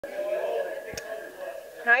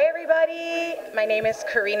Hi everybody, my name is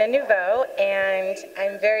Karina Nouveau and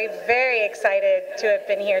I'm very, very excited to have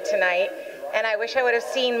been here tonight, and I wish I would have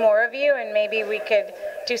seen more of you and maybe we could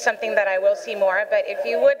do something that I will see more. But if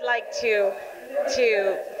you would like to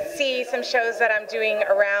see some shows that I'm doing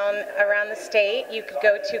around the state, you could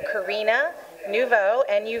go to Karina Nouveau,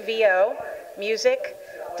 N-U-V-O,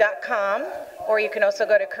 music.com, or you can also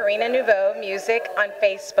go to Karina Nouveau Music on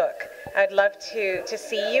Facebook. I'd love to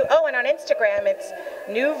see you. Oh, and on Instagram, it's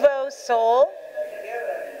Nouveau Soul.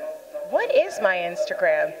 What is my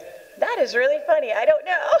Instagram? That is really funny. I don't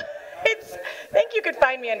know. I think you could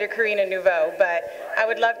find me under Karina Nouveau, but I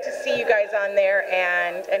would love to see you guys on there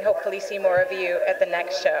and hopefully see more of you at the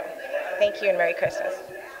next show. Thank you and Merry Christmas.